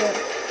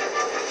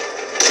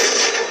 I'm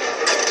good.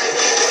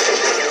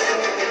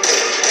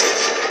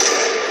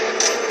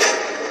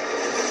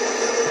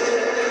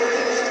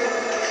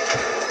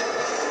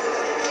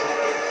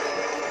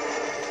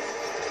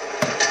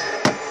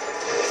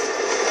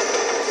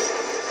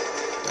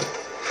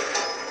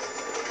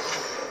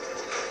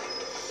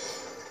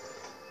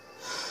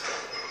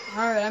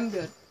 Alright, I'm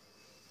good.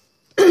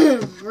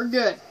 we're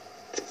good.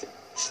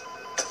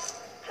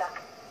 Chuck,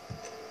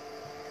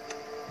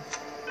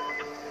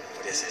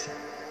 What is it?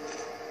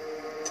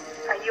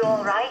 are you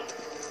all right?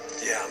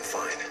 Yeah, I'm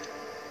fine.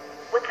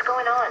 What's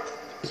going on?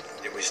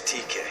 It was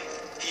TK.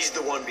 He's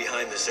the one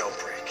behind this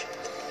outbreak.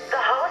 The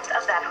host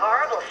of that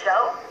horrible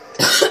show?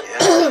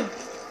 Yeah.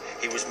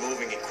 He was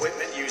moving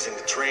equipment using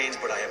the trains,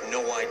 but I have no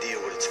idea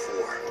what it's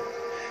for.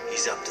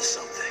 He's up to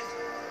something.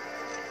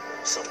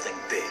 Something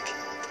big.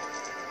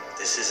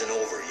 This isn't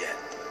over yet.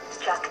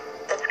 Chuck,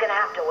 that's gonna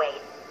have to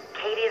wait.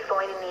 Katie is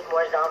going to need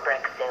more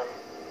Zombrex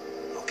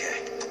soon.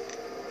 Okay.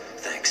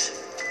 Thanks.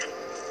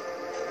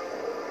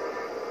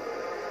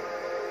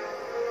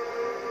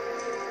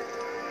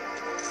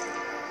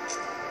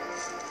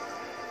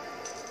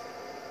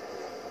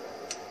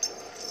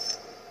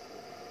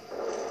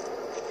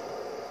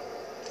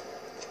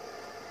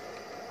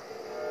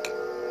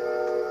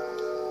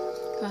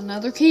 Got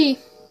another key.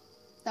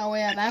 That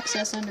way I have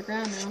access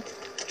underground now.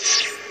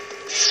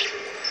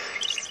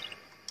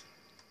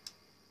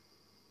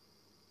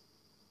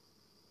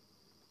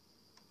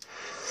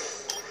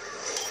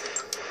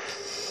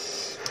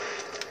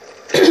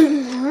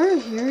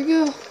 Alright, here we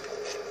go.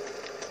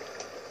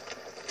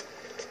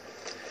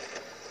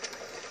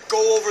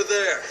 Go over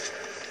there.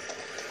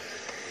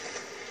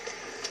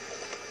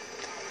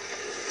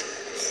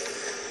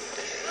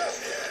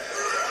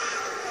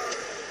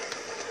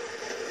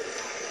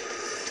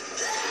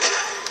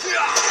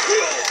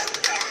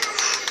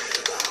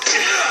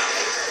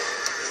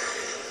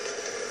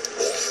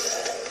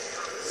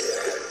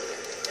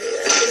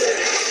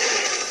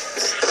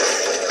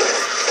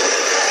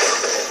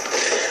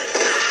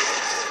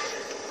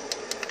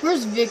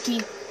 Where's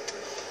Vicky?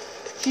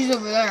 She's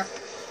over there.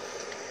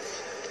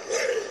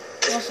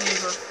 Let's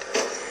leave her.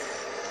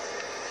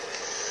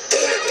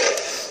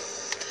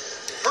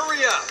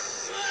 Hurry up.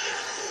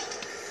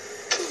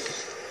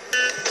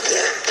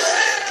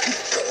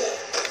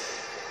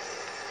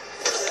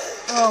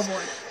 Oh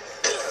boy.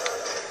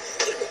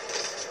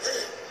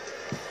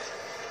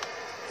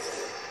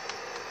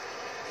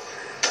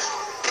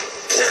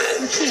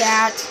 Where's she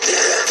at?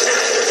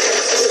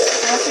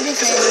 I have to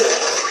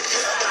disable.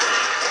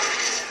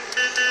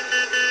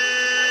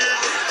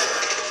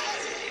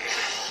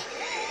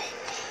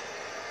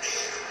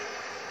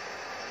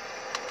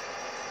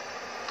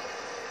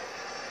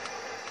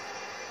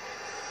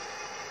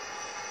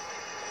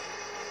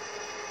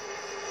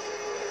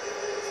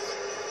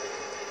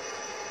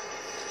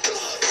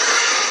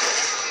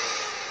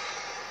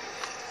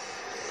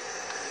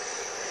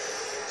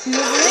 She's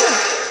over there.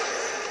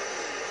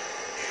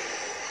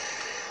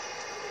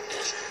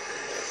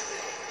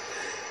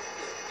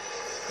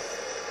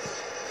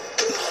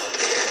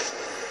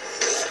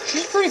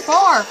 She's pretty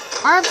far.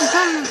 I have to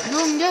come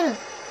go and get her.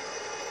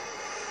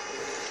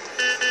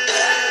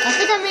 I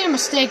think I made a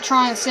mistake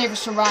trying to save a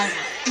survivor.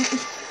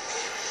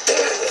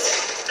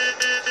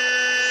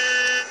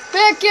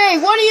 Becky,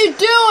 what are you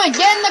doing?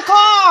 Get in the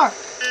car!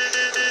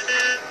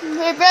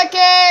 Hey,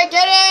 Becky,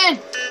 get in!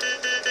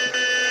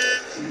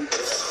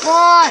 Come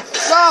on,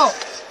 go!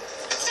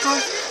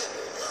 Go.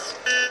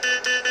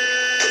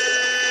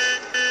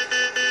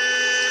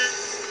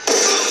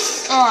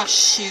 Oh,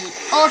 shoot.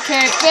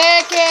 Okay,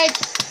 Becky!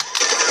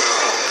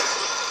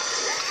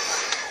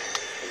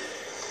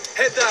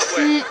 Head that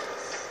way.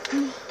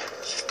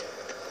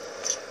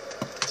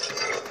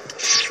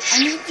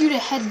 I need you to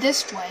head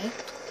this way.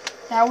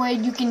 That way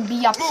you can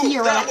be up Move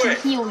here and I that can way.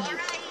 heal you.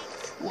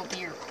 Ooh, a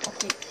beer.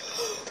 Okay.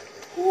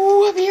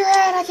 Ooh, a beer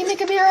hat. I can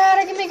make a beer hat.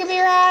 I can make a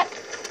beer hat.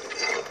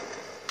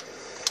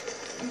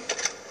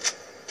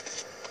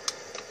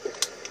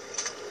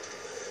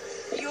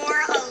 You're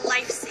a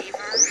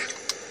lifesaver.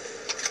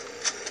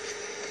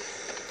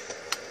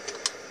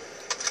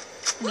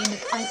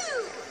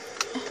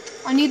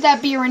 I need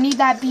that beer. I need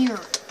that beer.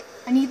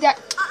 I need that.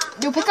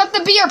 Yo, pick up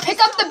the beer. Pick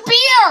up the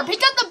beer.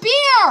 Pick up the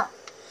beer.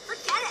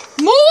 Forget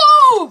it.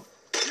 Move.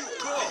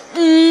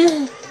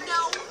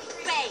 No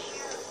way.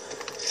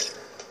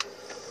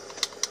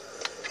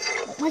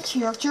 I want my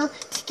character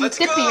to get Let's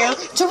the go. beer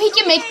so he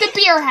can make the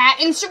beer hat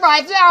and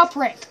survive the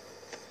outbreak.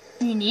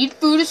 You need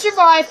food to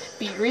survive.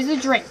 Beer is a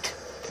drink.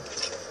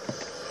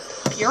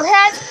 Beer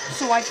hat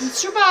so I can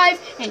survive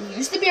and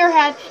use the beer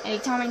hat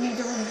anytime I need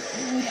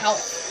help.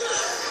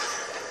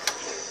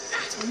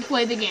 That's how we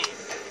play the game.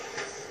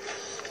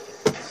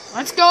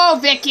 Let's go,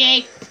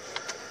 Vicky.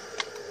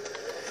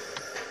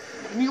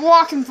 I've been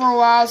walking for a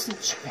while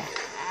since I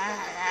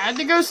had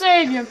to go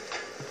save you.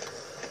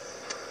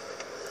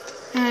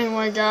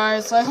 Anyway,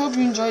 guys, I hope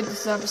you enjoyed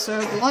this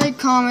episode. Like,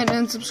 comment,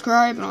 and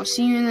subscribe, and I'll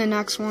see you in the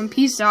next one.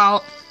 Peace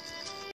out.